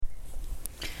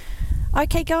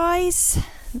Okay, guys,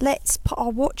 let's put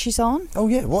our watches on. Oh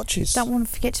yeah, watches. Don't want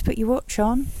to forget to put your watch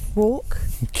on. Walk.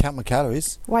 Count my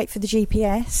calories. Wait for the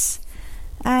GPS.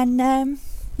 And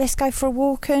let's go for a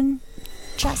walk and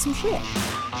chat some shit.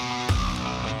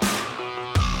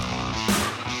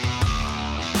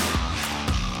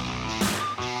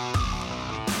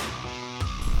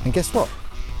 And guess what?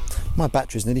 My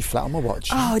battery's nearly flat on my watch.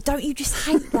 Oh, don't you just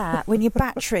hate that when your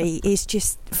battery is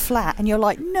just flat and you're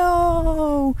like,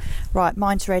 no. Right,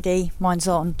 mine's ready. Mine's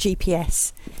on.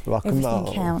 GPS. Rock and Everything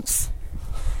roll. counts.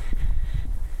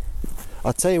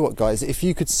 I'll tell you what, guys, if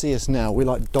you could see us now, we're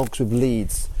like dogs with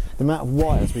leads. The amount of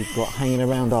wires we've got hanging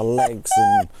around our legs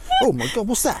and... Oh my God,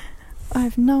 what's that? I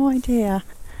have no idea.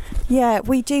 Yeah,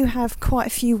 we do have quite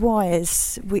a few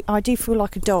wires. I do feel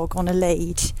like a dog on a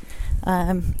lead.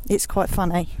 It's quite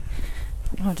funny.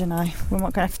 I don't know. We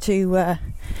might have to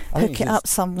hook it up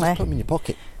somewhere. Just put them in your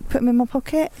pocket. Put them in my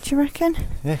pocket, do you reckon?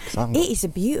 Yeah, because It is a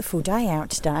beautiful day out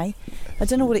today. I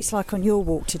don't know what it's like on your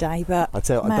walk today, but I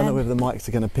tell you, I don't know whether the mics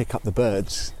are going to pick up the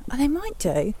birds. Oh, they might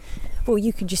do. Well,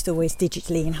 you can just always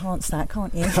digitally enhance that,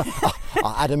 can't you?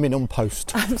 I'll add them in on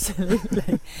post.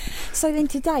 Absolutely. So then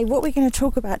today, what we're going to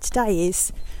talk about today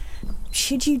is,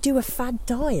 should you do a fad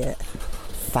diet?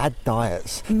 Fad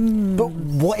diets. But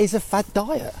what is a fad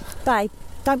diet? Babe,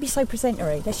 don't be so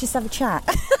presentery. Let's just have a chat.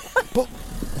 But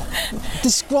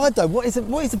describe though, what is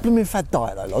a blooming fad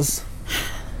diet though, Loz?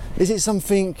 Is it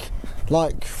something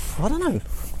like, I don't know,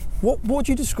 what would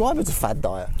you describe as a fad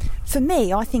diet? For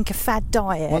me, I think a fad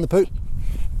diet On the poop?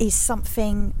 is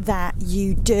something that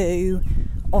you do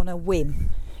on a whim.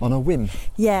 On a whim?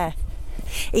 Yeah.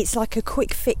 It's like a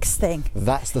quick fix thing.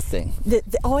 That's the thing.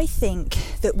 I think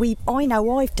that I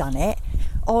know I've done it.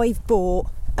 I've bought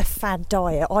a fad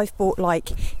diet. I've bought like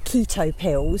keto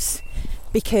pills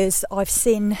because I've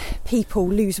seen people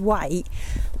lose weight.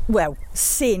 Well,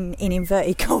 sin in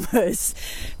inverted commas.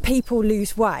 People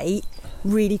lose weight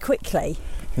really quickly.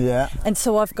 Yeah. And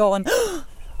so I've gone,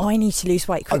 I need to lose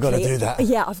weight quickly. I've got to do that.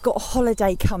 Yeah, I've got a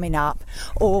holiday coming up,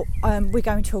 or we're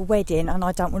going to a wedding and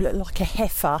I don't want to look like a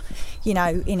heifer, in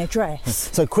a dress.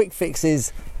 So quick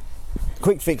fixes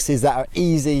that are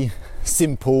easy,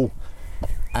 simple,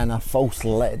 and a false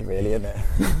lead, really, isn't it?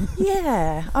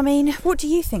 Yeah, I mean, what do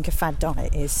you think a fad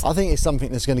diet is? I think it's something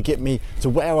that's going to get me to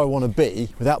where I want to be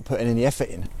without putting any effort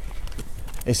in.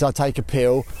 It's I take a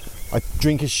pill, I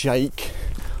drink a shake,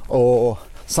 or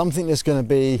something that's going to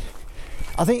be...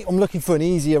 I think I'm looking for an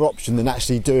easier option than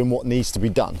actually doing what needs to be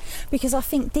done. Because I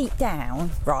think deep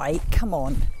down, right, come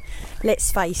on,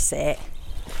 let's face it,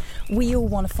 we all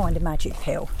want to find a magic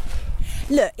pill.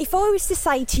 Look, if I was to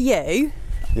say to you,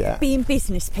 Yeah. being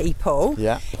business people,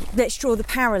 Yeah. let's draw the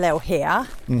parallel here,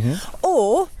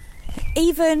 or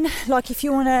even like if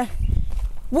you want to,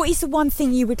 what is the one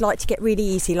thing you would like to get really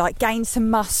easy, like gain some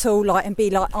muscle, like, and be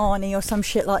like Arnie or some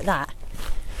shit like that?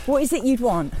 What is it you'd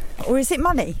want? Or is it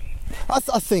money? I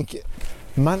think,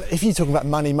 if you're talking about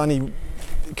money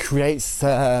creates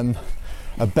a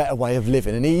better way of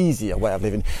living, an easier way of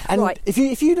living. And Right. if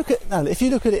you look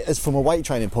at it as from a weight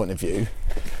training point of view,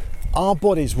 our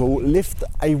bodies will lift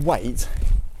a weight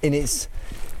in its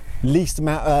least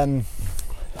amount.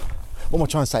 What am I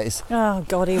trying to say? Is Oh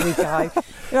God, here we go.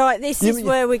 Right, this is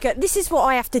where we go. This is what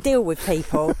I have to deal with,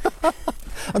 people.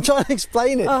 I'm trying to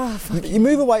explain it. Oh, You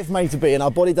move a weight from A to B, and our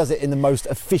body does it in the most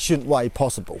efficient way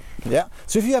possible. Yeah.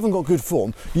 So if you haven't got good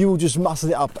form, you will just muscle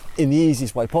it up in the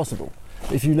easiest way possible.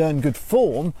 But if you learn good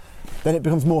form, then it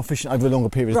becomes more efficient over a longer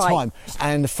period of Right. time.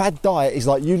 And the fad diet is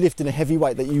like you lifting a heavy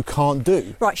weight that you can't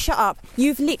do. Right, shut up.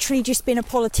 You've literally just been a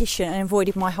politician and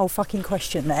avoided my whole fucking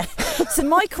question there. So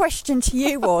my question to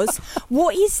you was,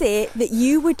 what is it that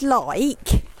you would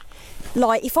like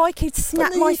if I could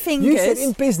snap my fingers... You said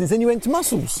in business, then you went to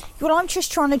muscles. Well, I'm just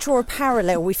trying to draw a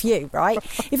parallel with you, right?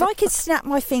 If I could snap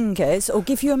my fingers or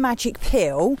give you a magic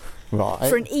pill Right.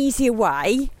 for an easier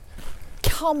way,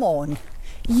 come on,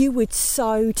 you would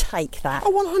so take that.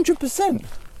 Oh, 100%.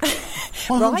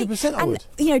 100% I would.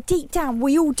 And, deep down,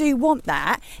 we all do want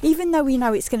that, even though we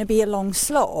know it's going to be a long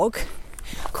slog.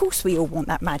 Of course we all want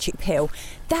that magic pill.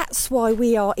 That's why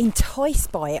we are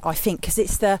enticed by it, I think, because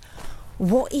it's the,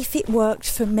 what if it worked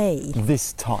for me?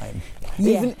 This time.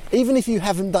 Yeah. Even if you've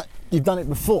done it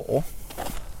before,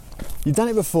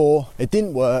 it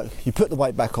didn't work, you put the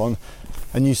weight back on,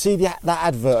 and you see that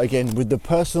advert again with the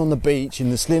person on the beach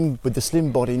with the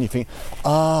slim body, and you think,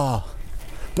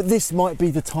 but this might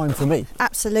be the time for me.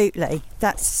 Absolutely,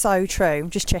 that's so true. I'm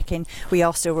just checking we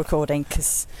are still recording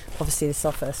because obviously this is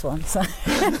our first one. So.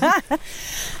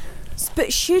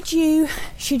 But should you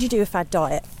do a fad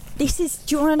diet? Do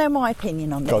you want to know my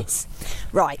opinion on this?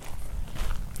 Go. Right.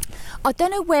 I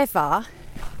don't know whether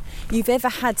you've ever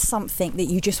had something that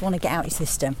you just want to get out of your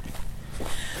system.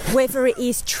 Whether it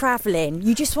is travelling,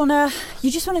 you just want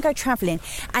to go travelling,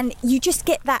 and you just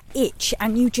get that itch,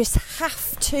 and you just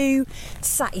have to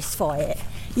satisfy it.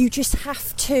 You just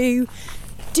have to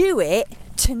do it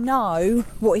to know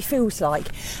what it feels like.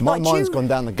 My mind's gone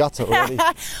down the gutter already.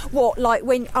 What, like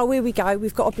when, oh, here we go,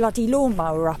 we've got a bloody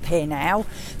lawnmower up here now,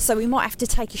 so we might have to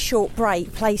take a short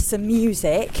break, play some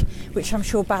music, which I'm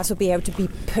sure Baz will be able to be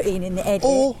putting in the edit.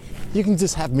 Or you can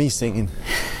just have me singing.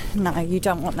 No, you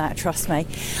don't want that, trust me.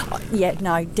 Yeah,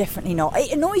 no, definitely not.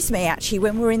 It annoys me actually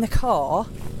when we're in the car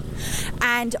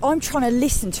and I'm trying to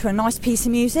listen to a nice piece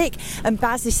of music and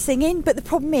Baz is singing, but the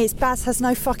problem is Baz has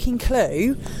no fucking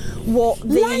clue what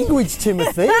the... Language,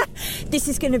 Timothy! This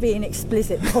is going to be an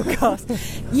explicit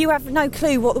podcast. You have no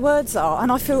clue what the words are,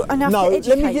 and I feel I have to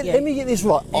educate you. Let me get this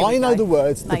right. I know the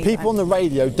words. No, the people on the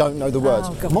radio don't know the words.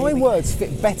 Oh, God, my words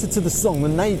fit better to the song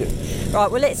than they do. Right,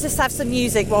 well, let's just have some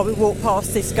music while we walk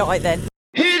past this guy then.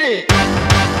 Hit it!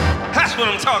 That's what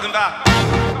I'm talking about.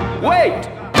 Wait!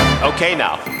 Okay,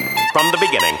 now, from the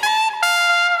beginning.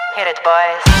 Hit it,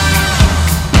 boys.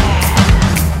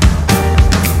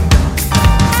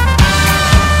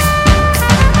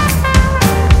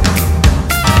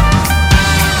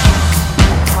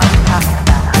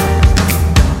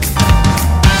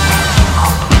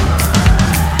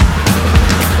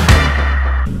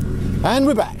 And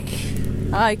we're back.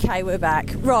 Okay, we're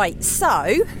back. Right,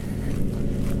 so,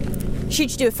 should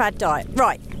you do a fad diet?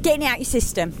 Right, getting out your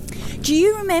system. Do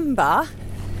you remember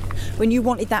when you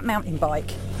wanted that mountain bike?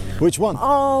 Which one?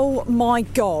 Oh my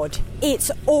God,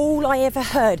 it's all I ever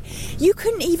heard. You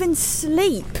couldn't even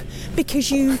sleep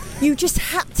because you just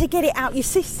had to get it out your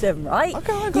system, right?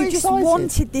 Okay, I got you just excited.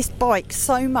 wanted this bike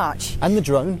so much. And the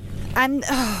drone. And,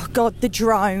 oh God, the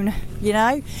drone, you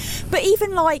know? But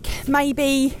even like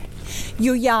maybe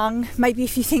you're young, maybe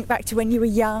if you think back to when you were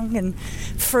young and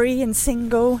free and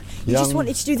single, you just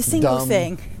wanted to do the single dumb.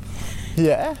 thing.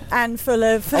 Yeah. And full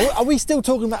of... Are we still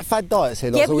talking about fad diets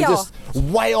here? Yeah, Or we are are. Just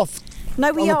way off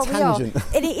No, we on are, a tangent? we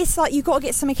are. It's like you've got to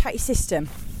get something out your system.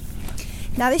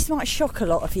 Now, this might shock a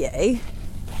lot of you.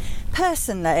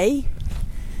 Personally,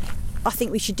 I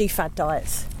think we should do fad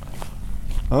diets.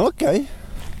 Okay.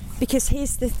 Because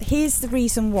here's the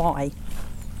reason why.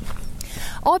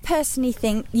 I personally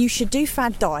think you should do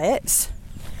fad diets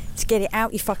to get it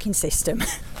out your fucking system.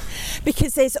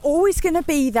 Because there's always going to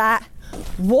be that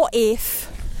what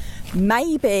if,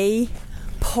 maybe,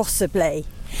 possibly.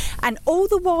 And all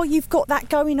the while you've got that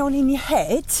going on in your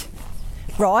head,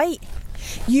 right,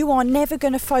 you are never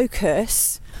going to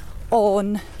focus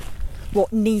on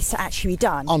what needs to actually be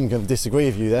done. I'm going to disagree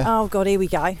with you there. Oh God, here we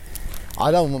go.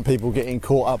 I don't want people getting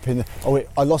caught up in,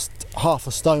 I lost half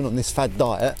a stone on this fad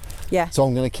diet, Yeah. so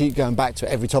I'm going to keep going back to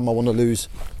it every time I want to lose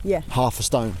Yeah. half a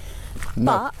stone. No,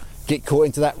 But get caught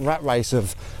into that rat race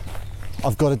of,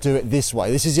 I've got to do it this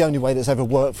way. This is the only way that's ever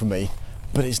worked for me,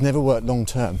 but it's never worked long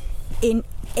term.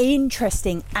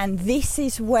 Interesting, and this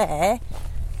is where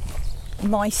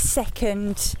my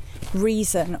second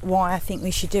reason why I think we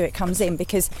should do it comes in,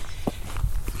 because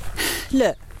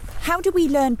look, how do we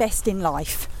learn best in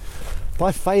life?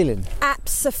 By failing.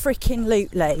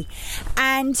 Abso-freaking-lutely.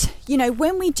 And you know,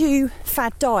 when we do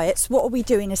fad diets, what are we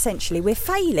doing essentially? We're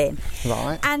failing.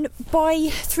 Right. And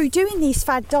through doing these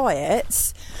fad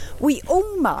diets, we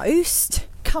almost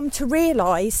come to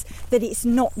realise that it's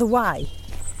not the way.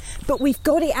 But we've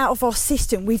got it out of our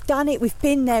system. We've done it, we've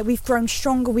been there, we've grown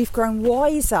stronger, we've grown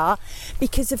wiser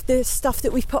because of the stuff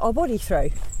that we've put our body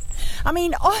through. I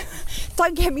mean,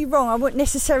 don't get me wrong, I wouldn't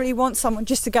necessarily want someone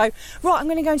just to go, right, I'm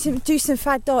going to go and do some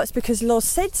fad diets because Loz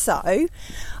said so.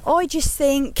 I just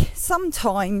think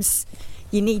sometimes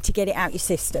you need to get it out your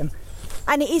system.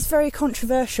 And it is very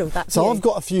controversial, that So view. I've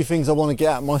got a few things I want to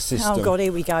get out of my system. Oh God,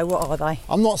 here we go. What are they?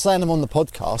 I'm not saying them on the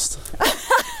podcast.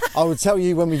 I will tell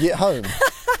you when we get home.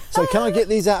 So can I get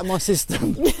these out of my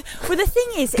system? Well, the thing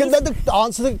is... Can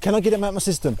I get them out of my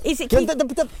system? Is it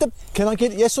Can I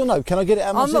get it, yes or no? Can I get it out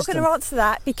of my I'm not system? going to answer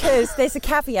that because there's a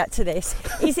caveat to this.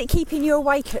 Is it keeping you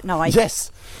awake at night?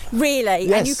 Yes. Really?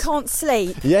 Yes. And you can't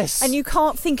sleep? Yes. And you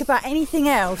can't think about anything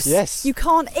else? Yes. You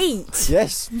can't eat?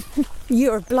 Yes.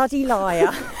 You're a bloody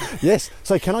liar. Yes.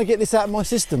 So can I get this out of my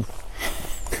system?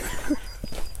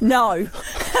 No.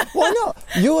 Why not?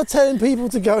 You're telling people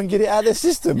to go and get it out of their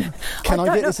system. Can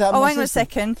I get this out of my hang on a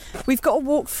system? second. We've got to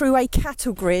walk through a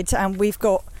cattle grid and we've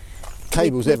got...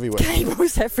 Cables everywhere.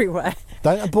 Cables everywhere.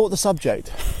 Don't abort the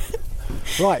subject.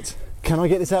 Right. Can I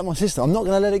get this out of my system? I'm not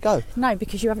going to let it go. No,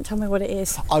 because you haven't told me what it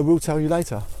is. I will tell you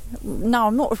later. No,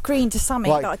 I'm not agreeing to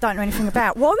something that I don't know anything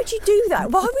about. Why would you do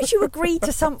that? Why would you agree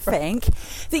to something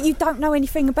that you don't know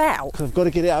anything about? 'Cause I've got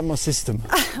to get it out of my system.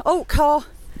 Oh, car.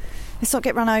 Let's not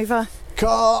get run over.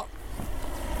 Car!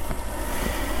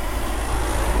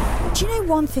 Do you know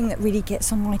one thing that really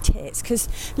gets on my tits? Because,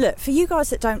 look, for you guys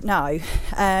that don't know,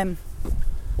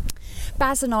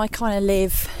 Baz and I kind of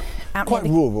live out Quite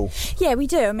rural. Yeah, we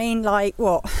do. I mean, like,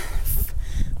 what?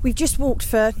 We've just walked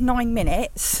for 9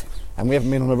 minutes. And we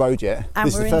haven't been on the road yet.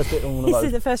 This is the first bit on the road. This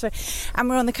is the first road. And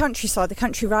we're on the countryside, the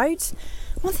country roads.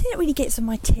 One thing that really gets on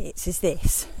my tits is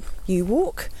this. You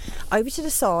walk over to the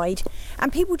side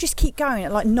and people just keep going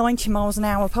at like 90 miles an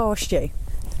hour past you.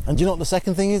 And do you know what the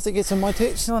second thing is that gets on my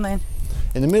tits? Go on then.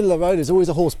 In the middle of the road there's always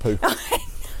a horse poo.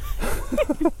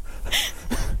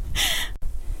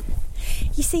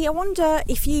 You see, I wonder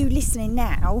if you listening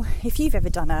now, if you've ever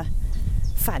done a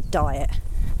fad diet,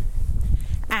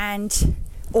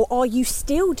 or are you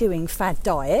still doing fad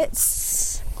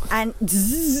diets, and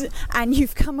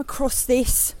you've come across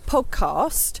this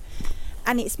podcast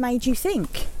and it's made you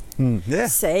think. Yeah.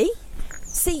 See,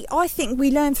 I think we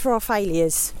learn through our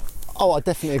failures. Oh, I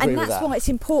definitely agree with that. And that's why it's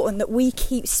important that we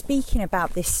keep speaking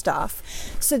about this stuff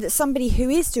so that somebody who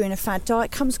is doing a fad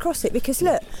diet comes across it. Because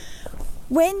look,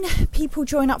 when people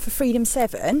join up for Freedom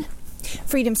 7,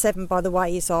 by the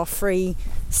way, is our free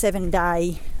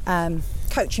 7-day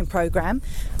coaching program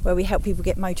where we help people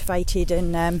get motivated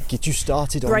and get you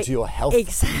started onto your health,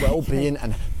 well-being,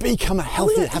 and become a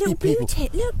healthy, happy people.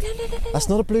 Look. That's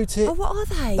not a blue tit. Oh, what are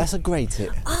they? That's a grey tit.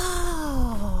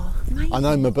 Oh, amazing. I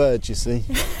know my birds, you see.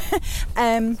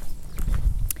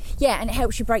 Yeah, and it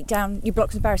helps you break down your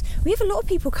blocks and barriers. We have a lot of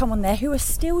people come on there who are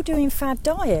still doing fad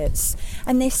diets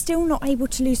and they're still not able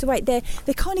to lose the weight. They're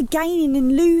kind of gaining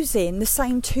and losing the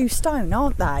same 2 stone,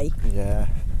 aren't they? Yeah.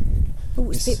 Oh,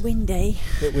 it's a bit windy.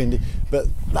 But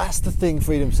that's the thing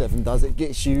Freedom 7 does. It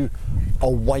gets you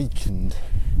awakened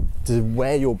to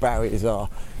where your barriers are.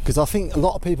 Because I think a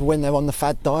lot of people, when they're on the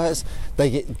fad diets,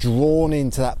 they get drawn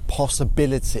into that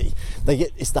possibility.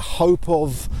 It's the hope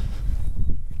of,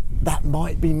 that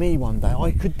might be me one day.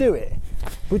 I could do it.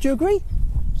 Would you agree?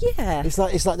 Yeah. It's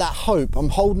like that hope. I'm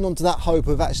holding on to that hope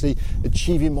of actually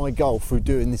achieving my goal through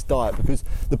doing this diet, because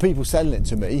the people selling it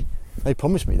to me, they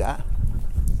promised me that.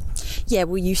 Yeah,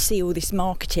 well, you see all this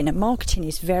marketing, and marketing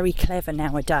is very clever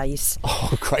nowadays.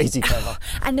 Oh, crazy clever.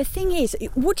 And the thing is,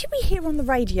 what did we hear on the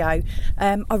radio?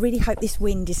 I really hope this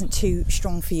wind isn't too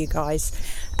strong for you guys.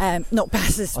 Not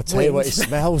Baz's I'll tell wind. you what, it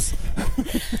smells.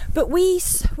 But we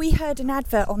heard an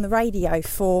advert on the radio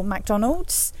for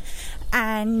McDonald's,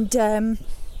 and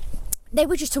they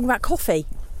were just talking about coffee.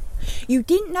 You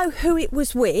didn't know who it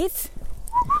was with.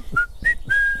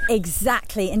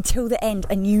 Exactly, until the end,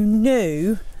 and you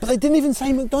knew. But they didn't even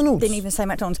say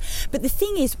McDonald's. But the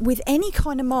thing is, with any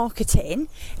kind of marketing,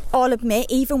 I'll admit,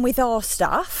 even with our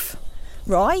stuff,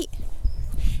 right,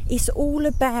 it's all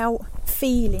about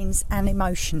feelings and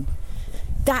emotion.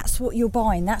 That's what you're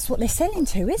buying. That's what they're selling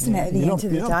to, isn't it, at the end of the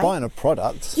day? You're not buying a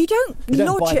product. You don't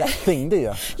buy that thing, do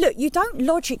you? Look, you don't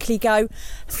logically go,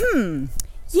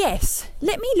 yes,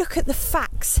 let me look at the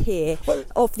facts here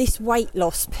of this weight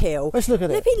loss pill. Let's look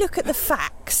at it. Let me look at the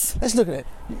facts. Let's look at it.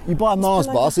 You buy a Mars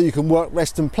bar so you can work,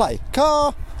 rest and play.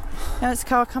 Car! Now it's a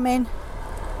car come in.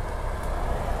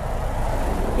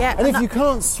 Yeah. And if you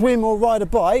can't swim or ride a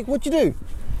bike, what do?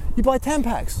 You buy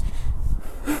Tampax.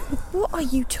 What are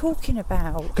you talking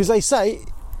about? Because they say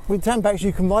with Tampax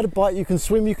you can ride a bike, you can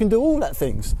swim, you can do all that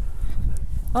things.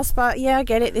 Yeah, I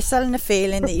get it. They're selling a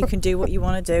feeling that you can do what you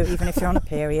want to do, even if you're on a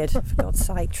period. For God's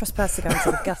sake, trust Baz to go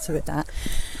into the gutter with that.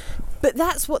 But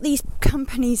that's what these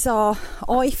companies are,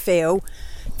 I feel.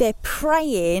 They're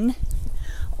preying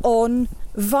on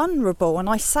vulnerable, and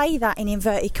I say that in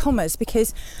inverted commas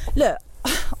because, look,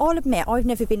 I'll admit I've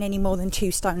never been any more than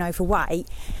 2 stone overweight.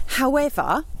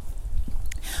 However,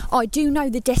 I do know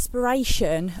the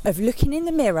desperation of looking in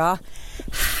the mirror,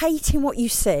 hating what you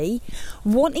see,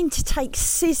 wanting to take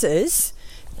scissors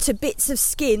to bits of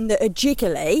skin that are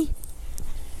jiggly.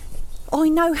 I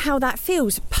know how that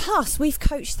feels. Plus, we've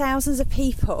coached thousands of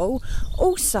people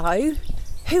also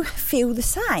who feel the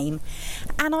same.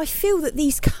 And I feel that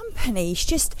these companies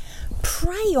just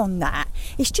prey on that.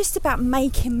 It's just about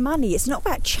making money. It's not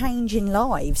about changing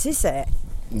lives, is it?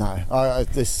 No,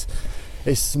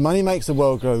 it's money makes the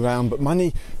world go round, but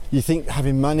money, you think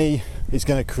having money is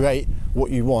going to create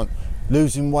what you want.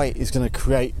 Losing weight is going to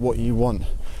create what you want.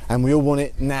 And we all want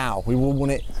it now. We all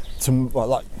want it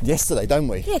like yesterday, don't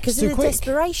we? Yeah, because of the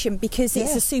desperation, because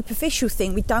it's a superficial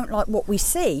thing. We don't like what we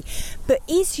see. But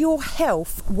is your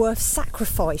health worth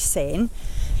sacrificing?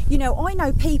 You know, I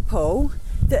know people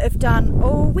that have done,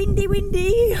 oh,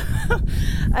 windy.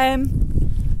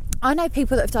 I know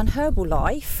people that have done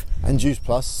Herbalife. And Juice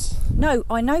Plus. No,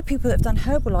 I know people that have done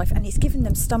Herbalife and it's given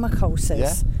them stomach ulcers.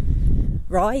 Yeah.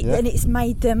 Right? Yeah. And it's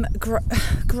made them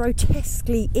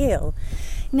grotesquely ill.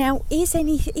 Now, is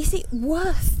it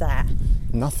worth that?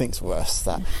 Nothing's worse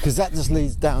that, because that just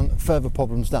leads down further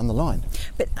problems down the line.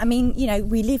 But I mean, you know,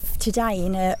 we live today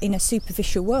in a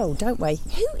superficial world, don't we?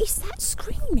 Who is that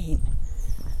screaming?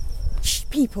 Shh,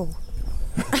 people.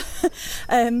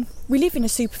 We live in a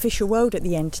superficial world at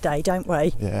the end today, don't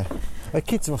we? Yeah. The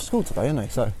kids are off school today, aren't they?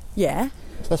 So Yeah.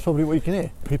 that's probably what you can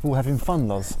hear. People having fun,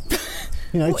 Loz.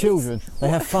 You know, What children, they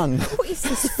have fun. What is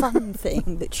this fun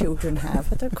thing that children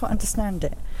have? I don't quite understand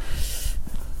it.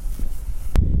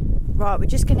 Right, we're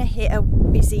just going to hit a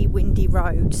busy, windy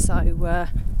road, so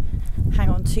hang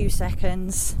on 2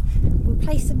 seconds. We'll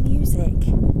play some music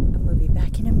and we'll be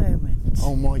back in a moment.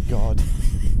 Oh my God.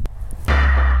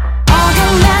 All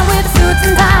young men with suits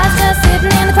and ties, just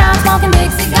sitting in the crowd smoking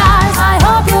big cigars. I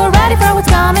hope you're ready for what's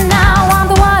coming now. I'm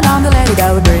the one, I'm the lady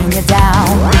that will bring it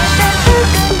down.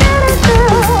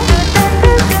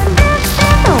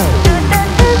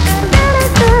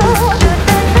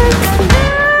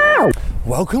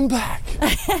 Welcome back.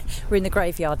 We're in the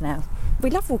graveyard now. We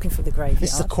love walking through the graveyard.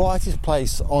 It's the quietest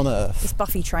place on earth. It's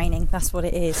Buffy training, that's what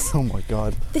it is. Oh my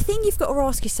God. The thing you've got to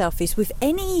ask yourself is, with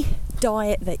any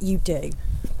diet that you do,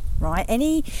 right,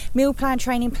 any meal plan,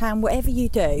 training plan, whatever you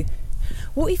do,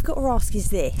 what you've got to ask is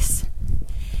this: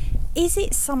 is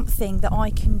it something that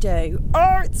I can do?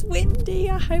 Oh, it's windy,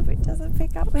 I hope it doesn't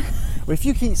pick up. Well, if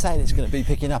you keep saying it's going to be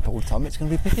picking up all the time, it's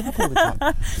going to be picking up all the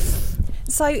time.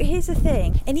 So here's the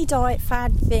thing: any diet,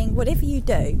 fad thing, whatever you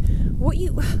do,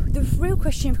 the real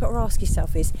question you've got to ask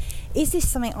yourself is this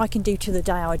something I can do to the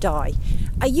day I die?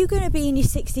 Are you going to be in your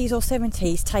 60s or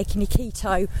 70s taking your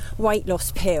keto weight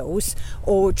loss pills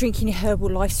or drinking your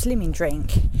Herbalife slimming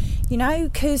drink? You know,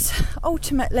 because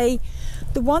ultimately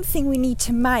the one thing we need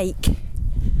to make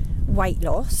weight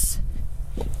loss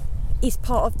is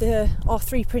part of our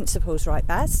 3 principles, right,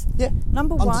 Baz? Yeah.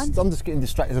 Number one. I'm just getting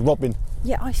distracted with Robin.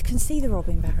 Yeah, I can see the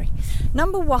Robin, Barry.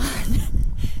 Number one,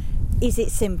 is it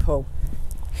simple?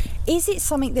 Is it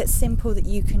something that's simple that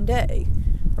you can do,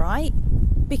 right?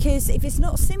 Because if it's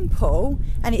not simple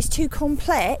and it's too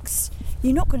complex,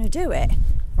 you're not going to do it,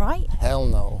 right? Hell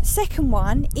no. Second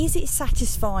one, is it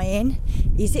satisfying?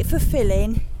 Is it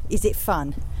fulfilling? Is it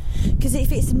fun? Because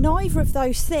if it's neither of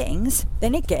those things,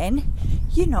 then again,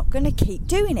 you're not going to keep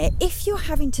doing it. If you're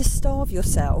having to starve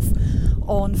yourself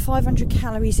on 500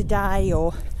 calories a day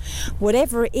or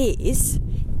whatever it is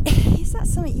that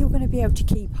something you're going to be able to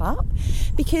keep up?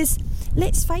 Because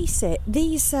let's face it,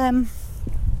 these fad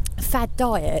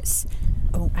diets.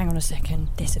 Oh, hang on a second.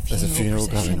 There's a funeral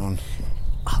going on.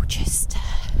 I'll just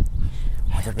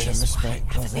Have a bit of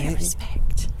respect. have a bit of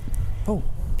respect. Oh,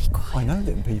 Be quiet. I know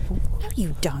them people. No,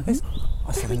 you don't.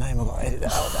 I said the name. I've got to edit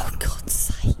that out. For God's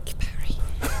sake, Barry.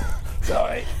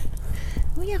 Sorry.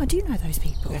 Well, yeah, I do know those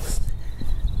people.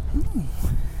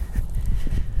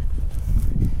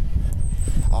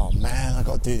 Oh man, I've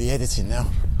got to do the editing now.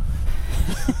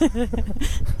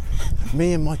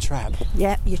 Me and my trap.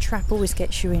 Yeah, your trap always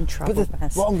gets you in trouble, But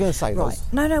Baz. what I'm going to say, Right. Loz,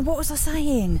 No, what was I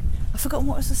saying? I've forgotten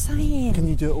what was I saying. can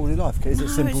you do it all your life? Is it No,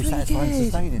 simple, it's really satisfying, good.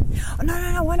 sustaining? Oh, no,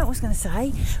 I know what I was going to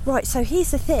say. Right, so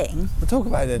here's the thing. We'll talk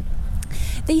about it then.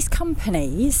 These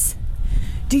companies,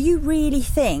 do you really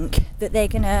think that they're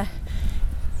going to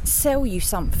sell you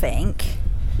something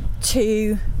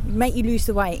to make you lose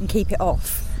the weight and keep it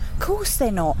off? Of course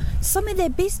they're not. Some of their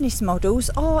business models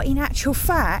are, in actual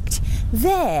fact,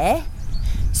 there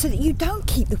so that you don't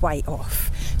keep the weight off,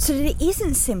 so that it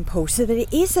isn't simple, so that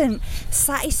it isn't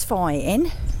satisfying,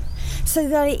 so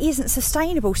that it isn't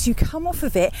sustainable. So you come off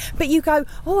of it, but you go,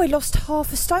 oh, I lost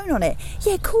half a stone on it.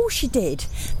 Yeah, of course you did,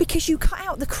 because you cut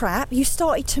out the crap, you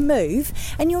started to move,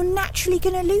 and you're naturally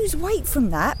going to lose weight from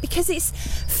that, because it's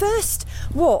first,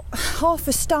 half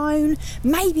a stone,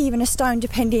 maybe even a stone,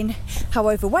 depending how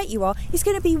overweight you are, is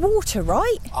going to be water,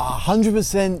 right?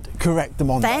 100% correct,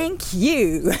 Demondo. Thank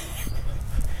you.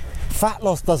 Fat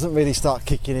loss doesn't really start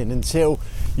kicking in until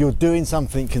you're doing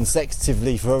something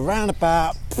consecutively for around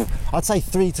about, I'd say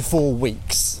 3 to 4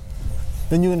 weeks.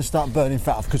 Then you're going to start burning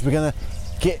fat off, because we're going to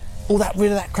get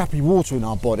rid of that crappy water in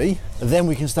our body, and then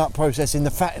we can start processing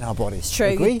the fat in our body. It's true.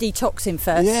 Agree? You're detoxing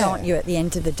first, Yeah. aren't you, at the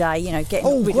end of the day? You know, getting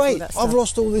Oh, rid of all great, that stuff. I've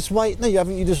lost all this weight. No, you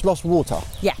haven't, you just lost water.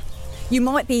 Yeah. You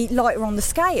might be lighter on the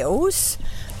scales,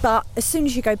 but as soon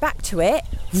as you go back to it,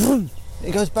 vroom,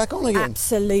 it goes back on again.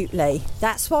 Absolutely.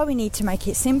 That's why we need to make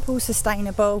it simple,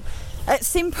 sustainable,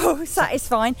 simple,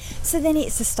 satisfying, so then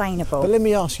it's sustainable. But let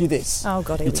me ask you this. Oh,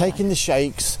 God, here you're we taking go. the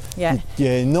shakes, Yeah.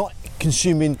 you're not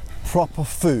consuming proper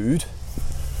food.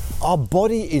 Our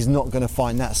body is not going to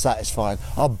find that satisfying.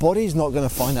 Our body is not going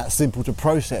to find that simple to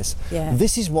process. Yeah.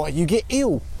 This is why you get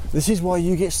ill. This is why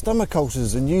you get stomach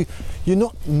ulcers, and you're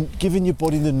not giving your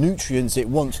body the nutrients it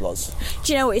wants, Loz.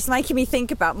 Do you know what? It's making me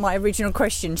think about my original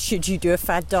question, should you do a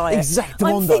fad diet?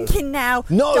 Exactamundo. I'm thinking now,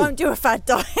 No. don't do a fad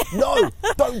diet. No,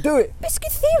 don't do it. But it's a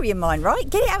good theory of mine, right?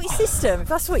 Get it out of your system, if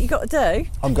that's what you got to do.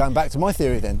 I'm going back to my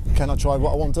theory then. Can I try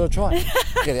what I want to try?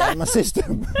 Get it out of my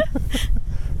system.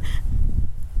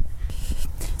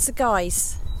 So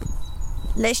guys,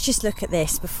 let's just look at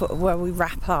this before we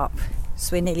wrap up,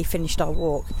 so we're nearly finished our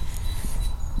walk.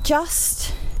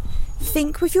 Just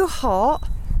think with your heart,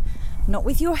 not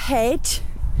with your head,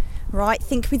 right?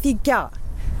 Think with your gut,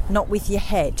 not with your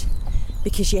head,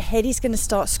 because your head is going to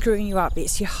start screwing you up.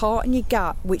 It's your heart and your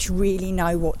gut which really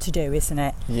know what to do, isn't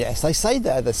it? Yes, they say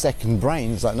they're the second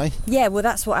brains, don't they? Yeah, well,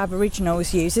 that's what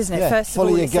Aboriginals use, isn't it? Yeah, First of follow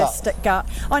all, your it says gut.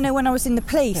 I know when I was in the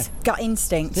police, gut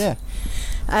instinct. Yeah.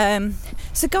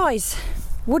 So guys,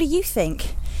 what do you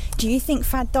think? Do you think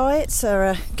fad diets are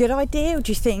a good idea, or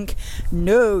do you think,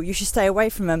 no, you should stay away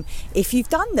from them? If you've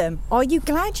done them, are you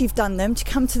glad you've done them to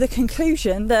come to the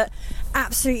conclusion that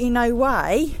absolutely no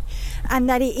way, and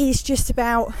that it is just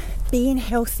about being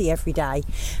healthy every day,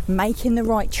 making the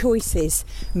right choices,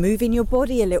 moving your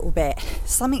body a little bit,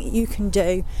 something that you can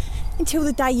do until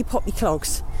the day you pop your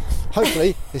clogs?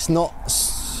 Hopefully it's not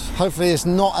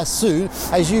as soon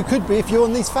as you could be if you're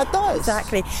on these fad diets.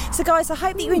 Exactly. So guys, I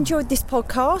hope that you enjoyed this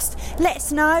podcast. Let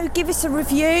us know, give us a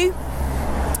review.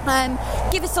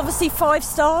 Give us obviously 5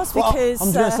 stars, because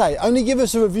I'm going to say, only give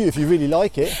us a review if you really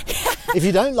like it. If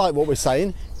you don't like what we're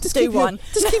saying, just keep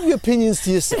your opinions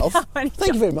to yourself. No,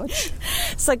 Thank you very much.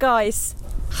 So guys,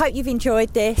 hope you've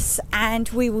enjoyed this, and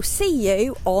we will see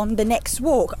you on the next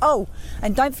walk. Oh,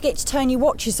 and don't forget to turn your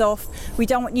watches off. We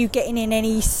don't want you getting in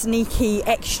any sneaky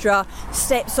extra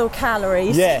steps or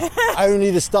calories. Yeah,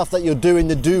 only the stuff that you're doing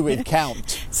the do with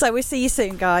count. So we'll see you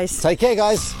soon, guys. Take care,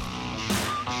 guys.